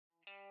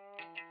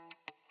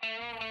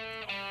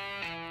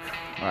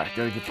All right,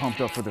 gotta get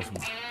pumped up for this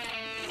one.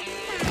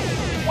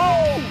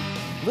 Whoa!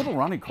 Little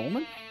Ronnie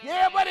Coleman?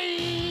 Yeah,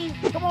 buddy!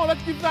 Come on,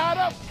 let's get fired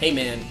up. Hey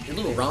man, your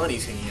little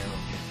Ronnie's hanging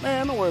out.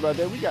 Man, don't worry about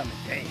that. We got in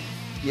the game.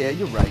 Yeah,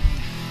 you're right.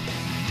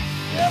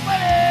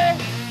 Yeah,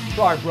 buddy!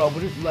 Sorry, bro,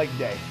 but it's leg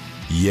day.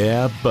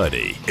 Yeah,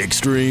 buddy.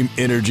 Extreme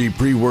Energy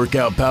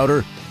Pre-Workout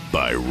Powder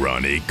by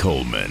Ronnie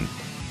Coleman.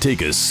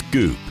 Take a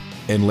scoop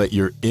and let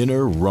your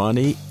inner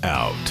Ronnie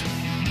out.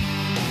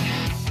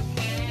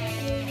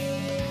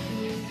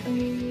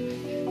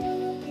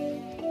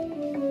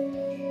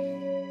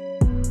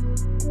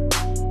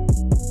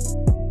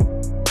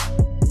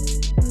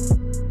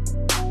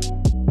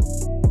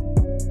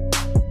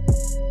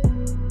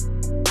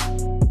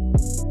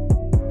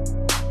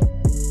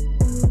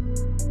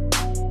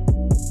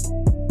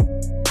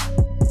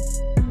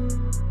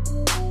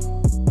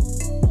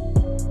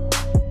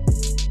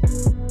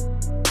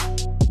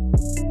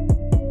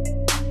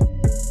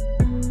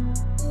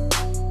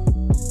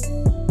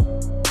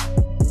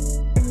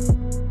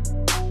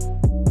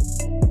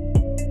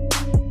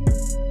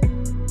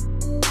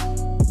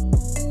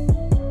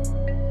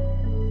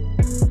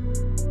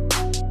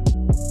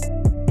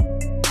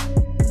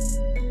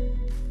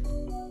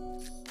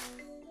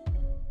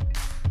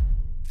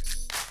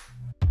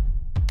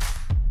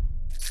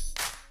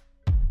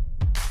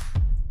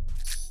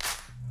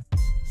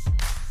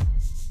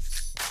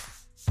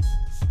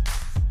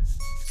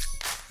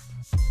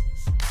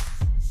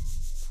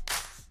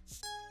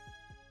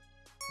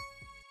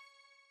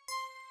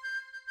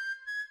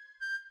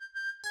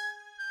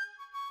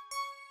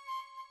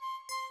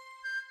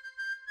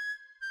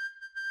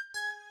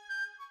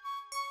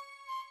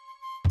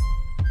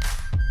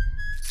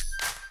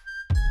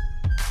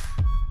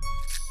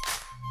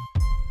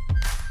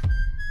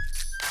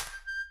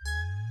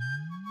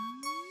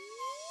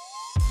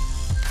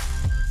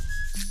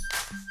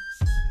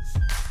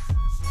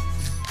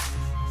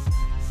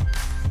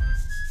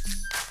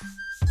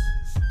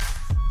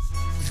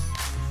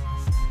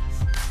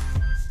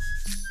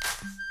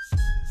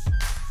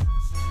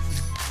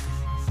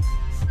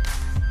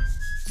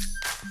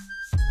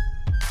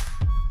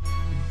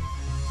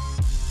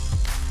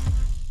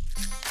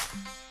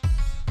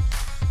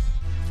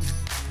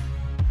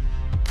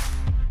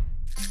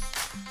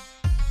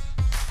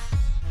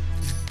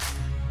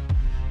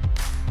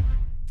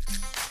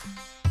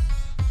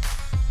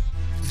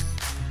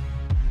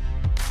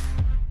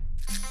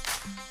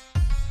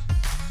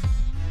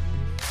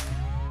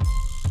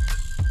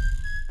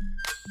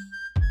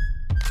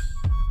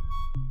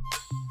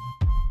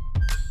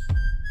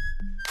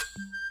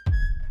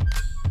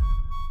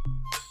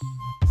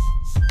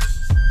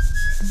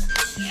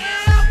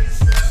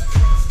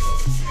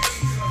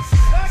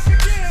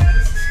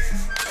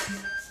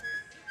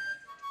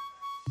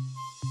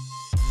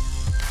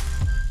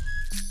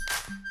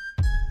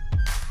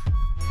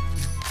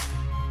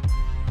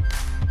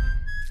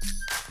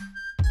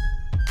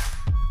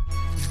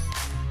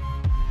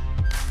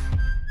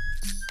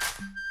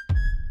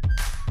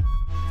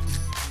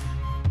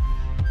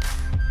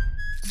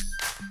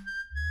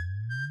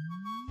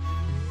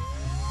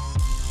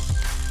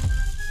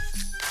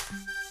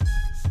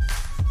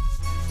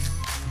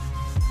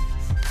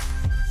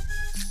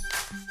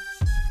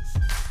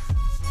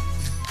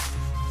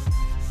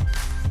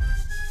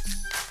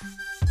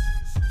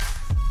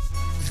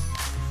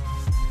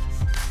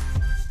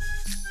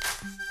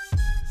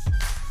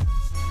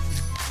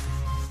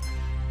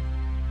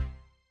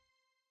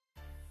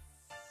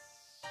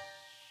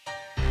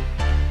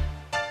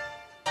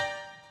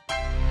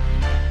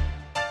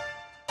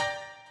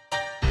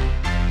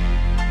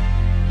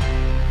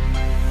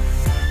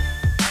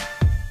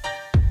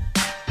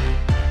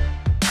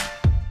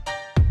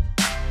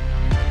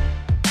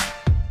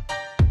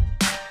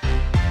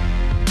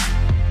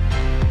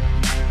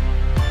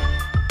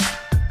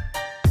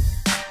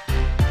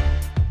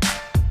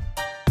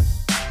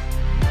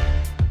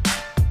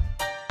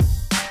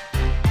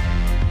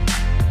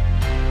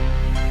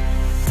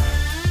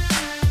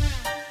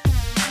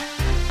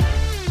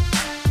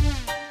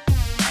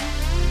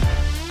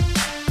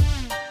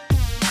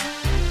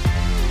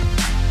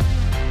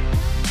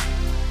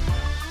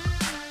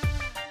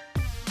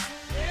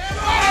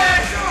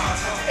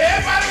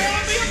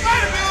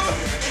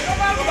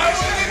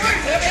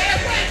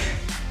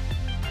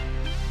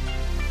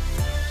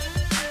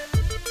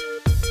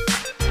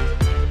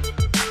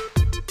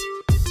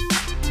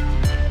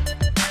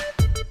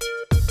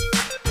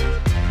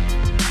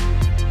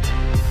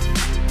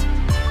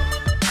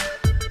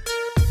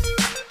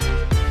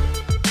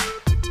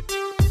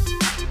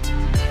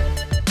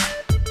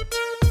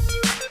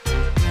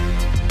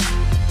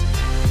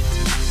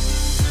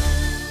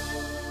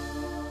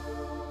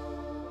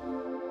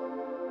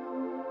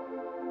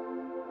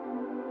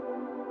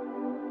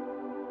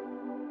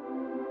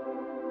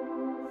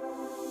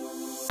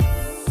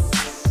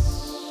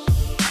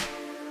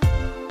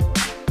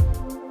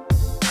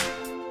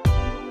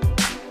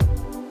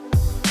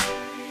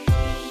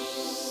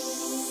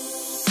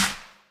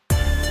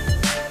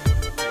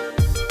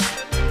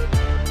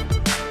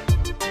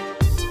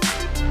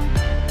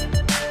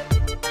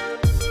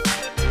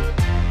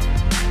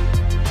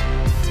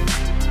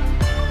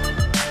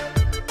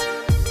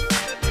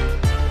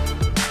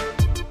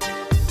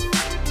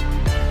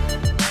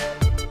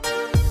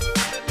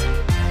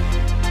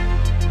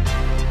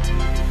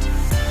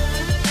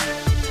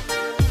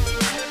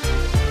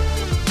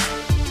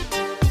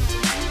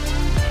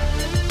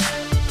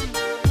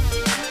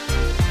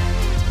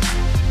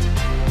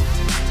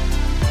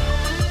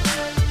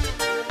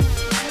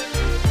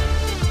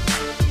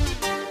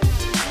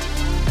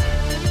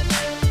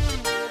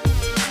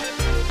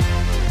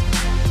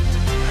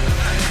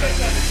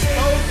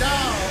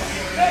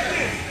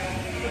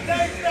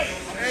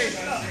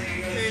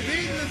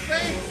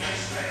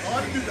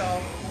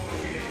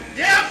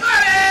 Yeah,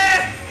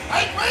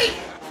 buddy! Wait!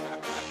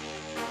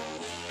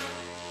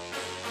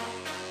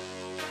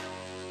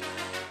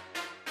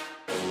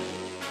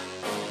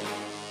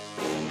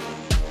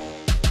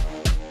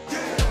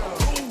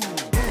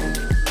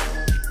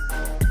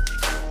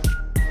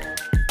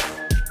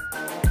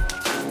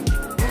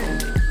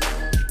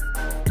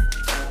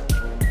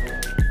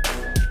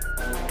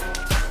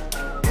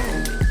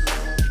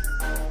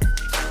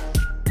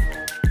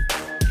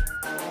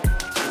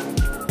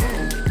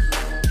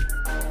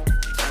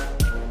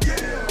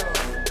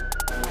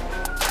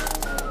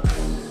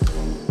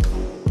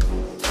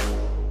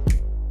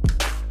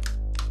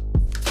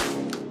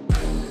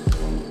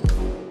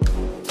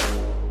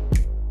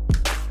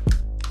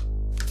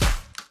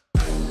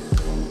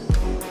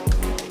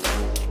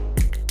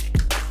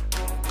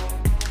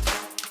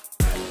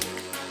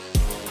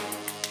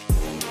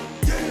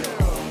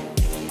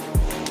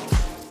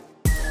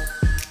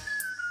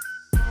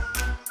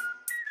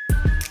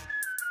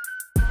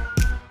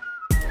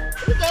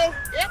 Here we go.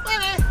 Yeah,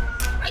 buddy.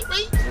 Right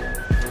feet.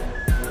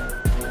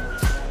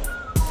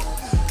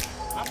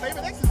 My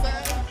favorite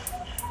exercise.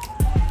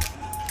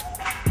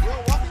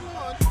 You're walking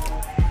on.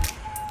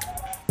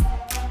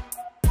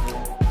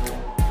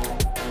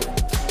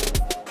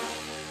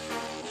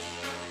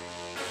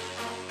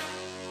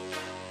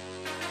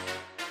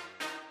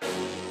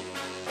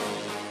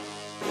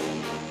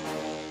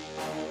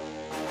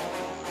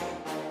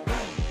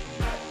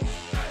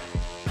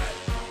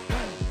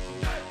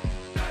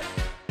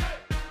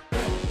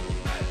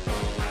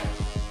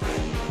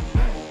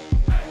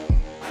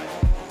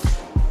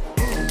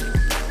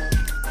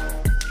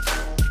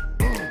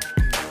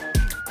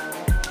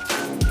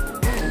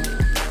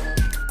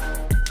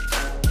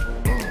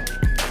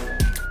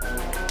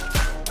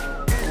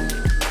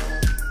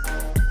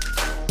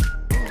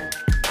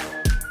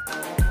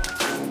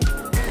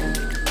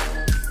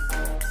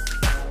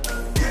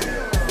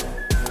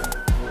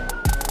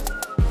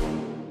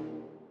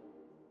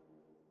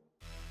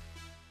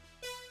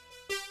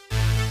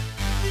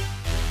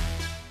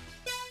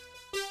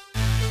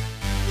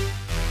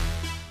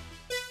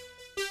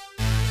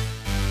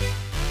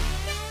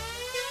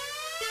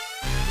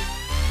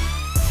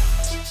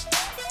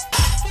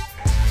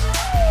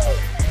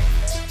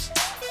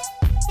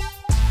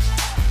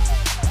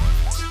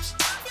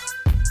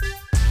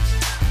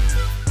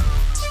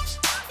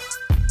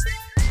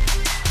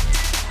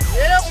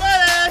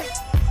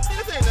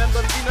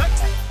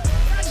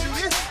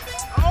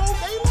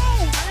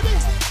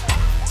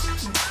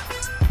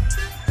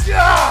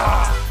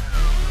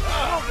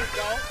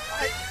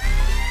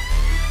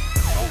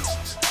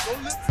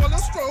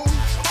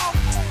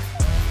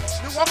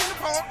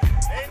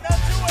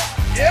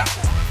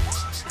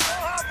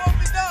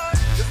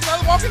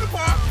 Walk in the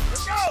park.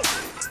 Let's go.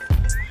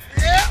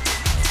 Yeah.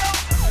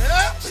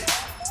 Yeah.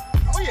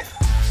 Oh yeah.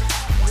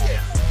 Oh yeah. Oh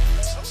yeah.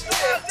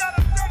 Down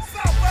the dirt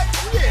south, baby.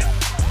 Oh yeah.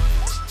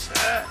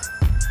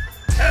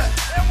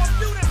 They want to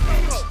do this no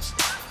more.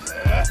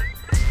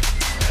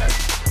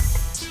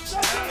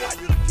 Show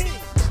you the king.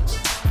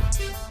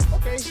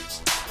 Okay.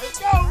 Let's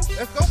go.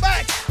 Let's go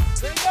back.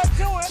 Bring up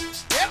to it.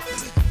 Yep.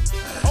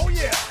 Oh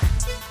yeah.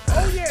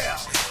 Oh yeah.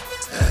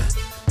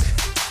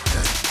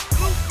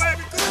 Loose,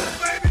 baby. Loose,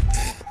 baby.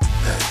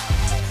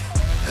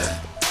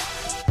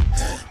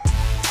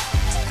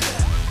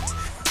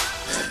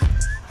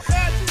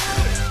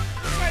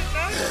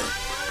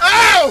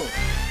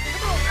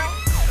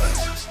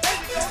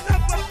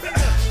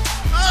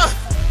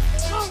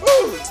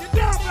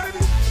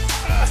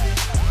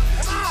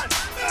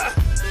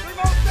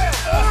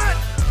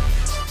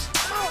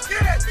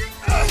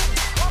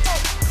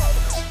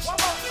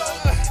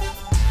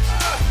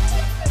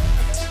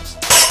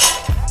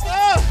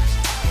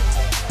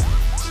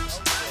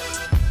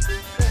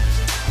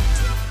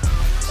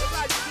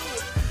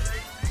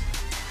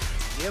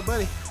 Yeah,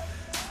 buddy.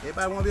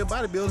 Everybody want to be a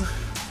bodybuilder.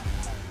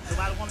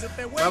 Nobody want to lift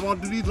that weight. I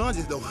want to do these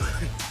lunges though.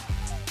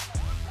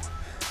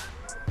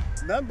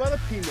 Nothing but a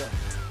peanut.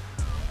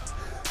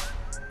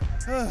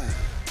 I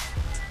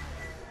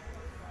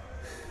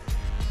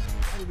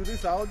can do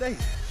this all day.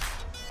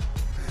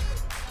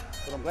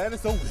 But I'm glad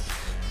it's over.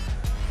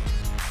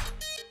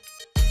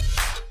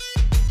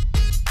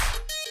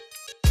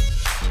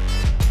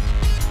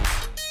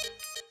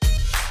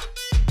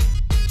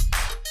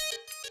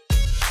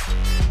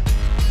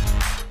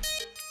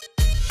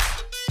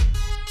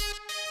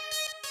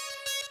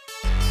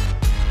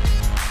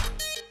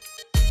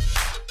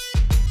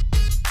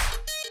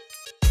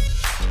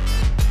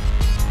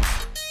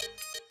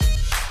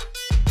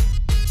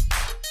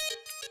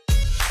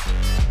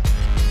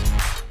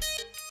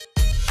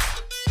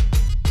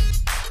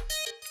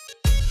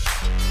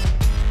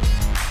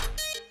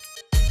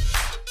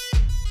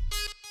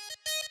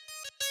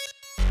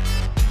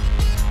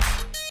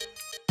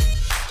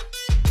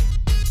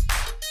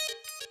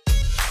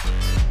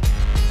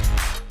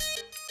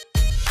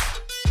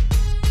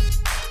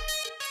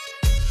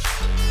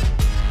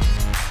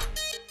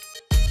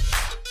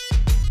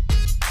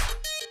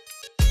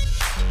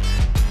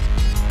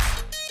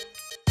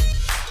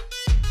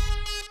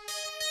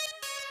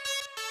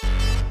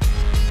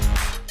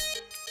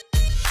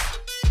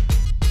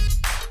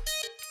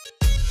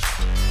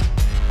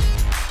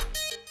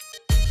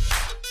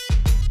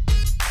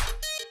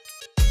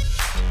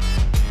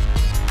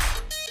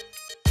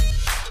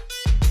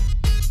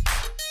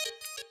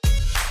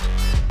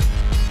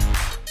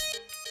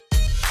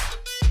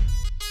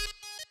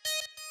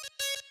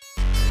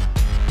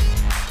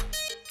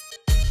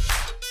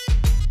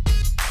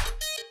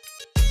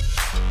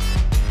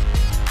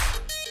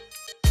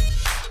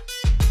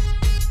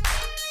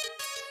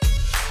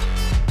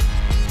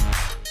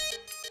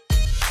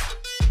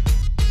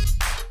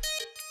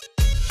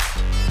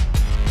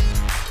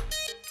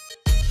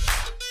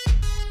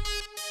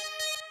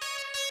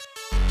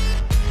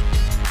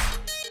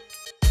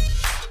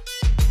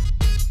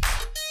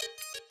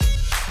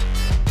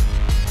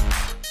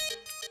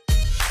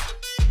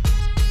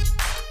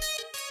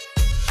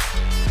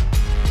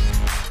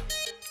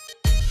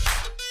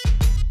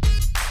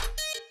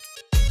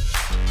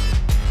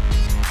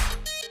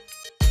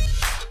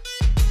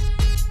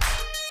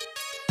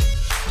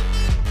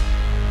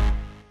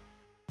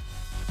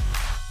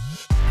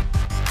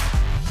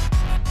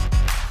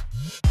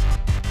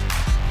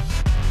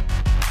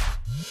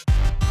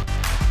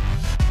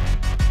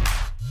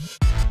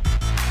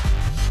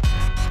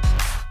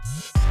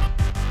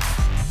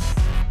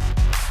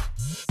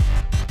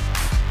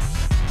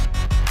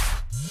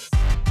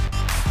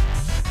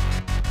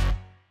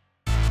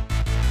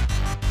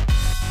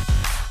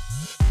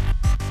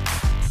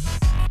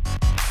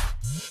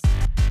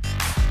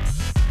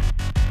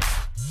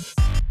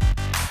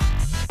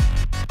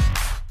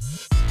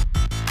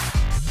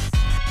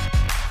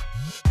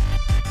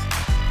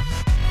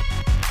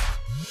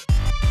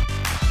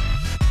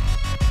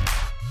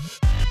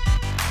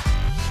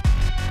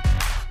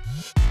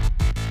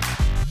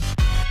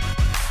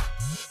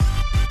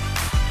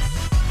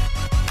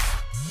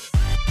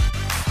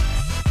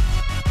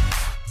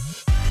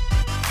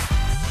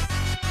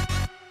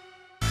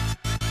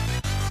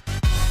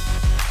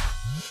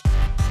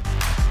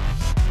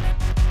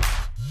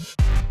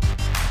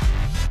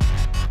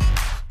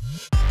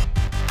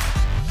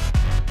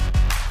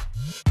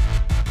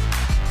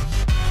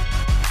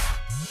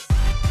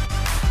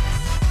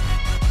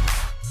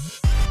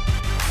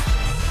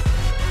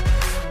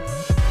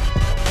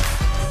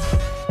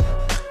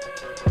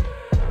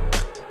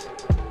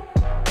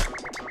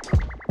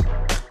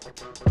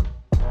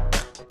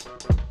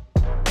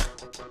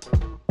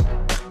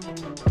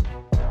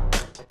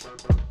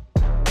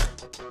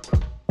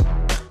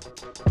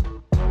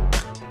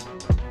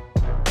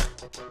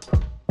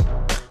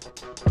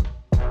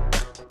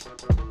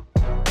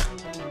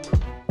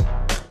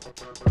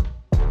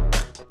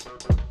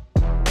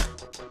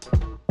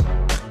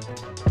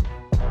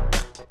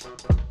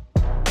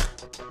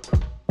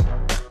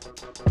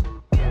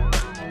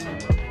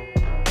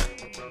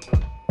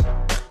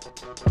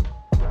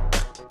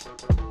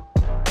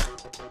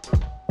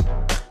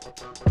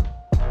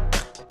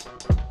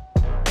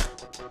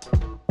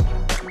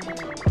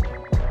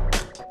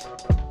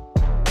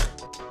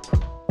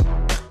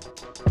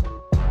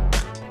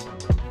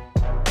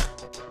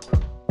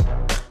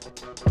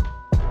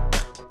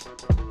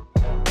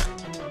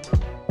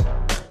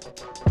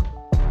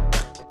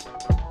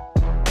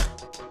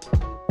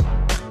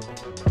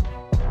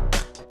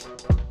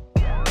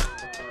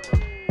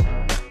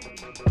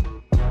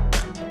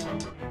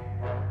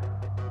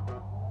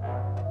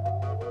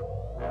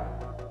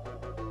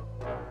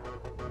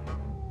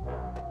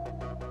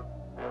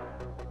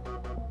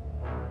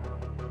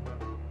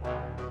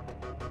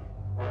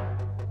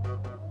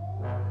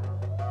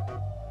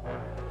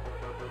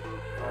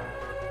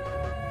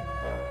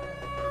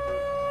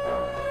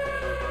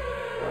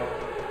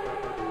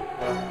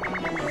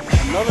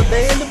 Another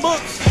day in the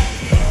books.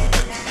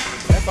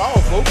 That's all,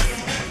 folks.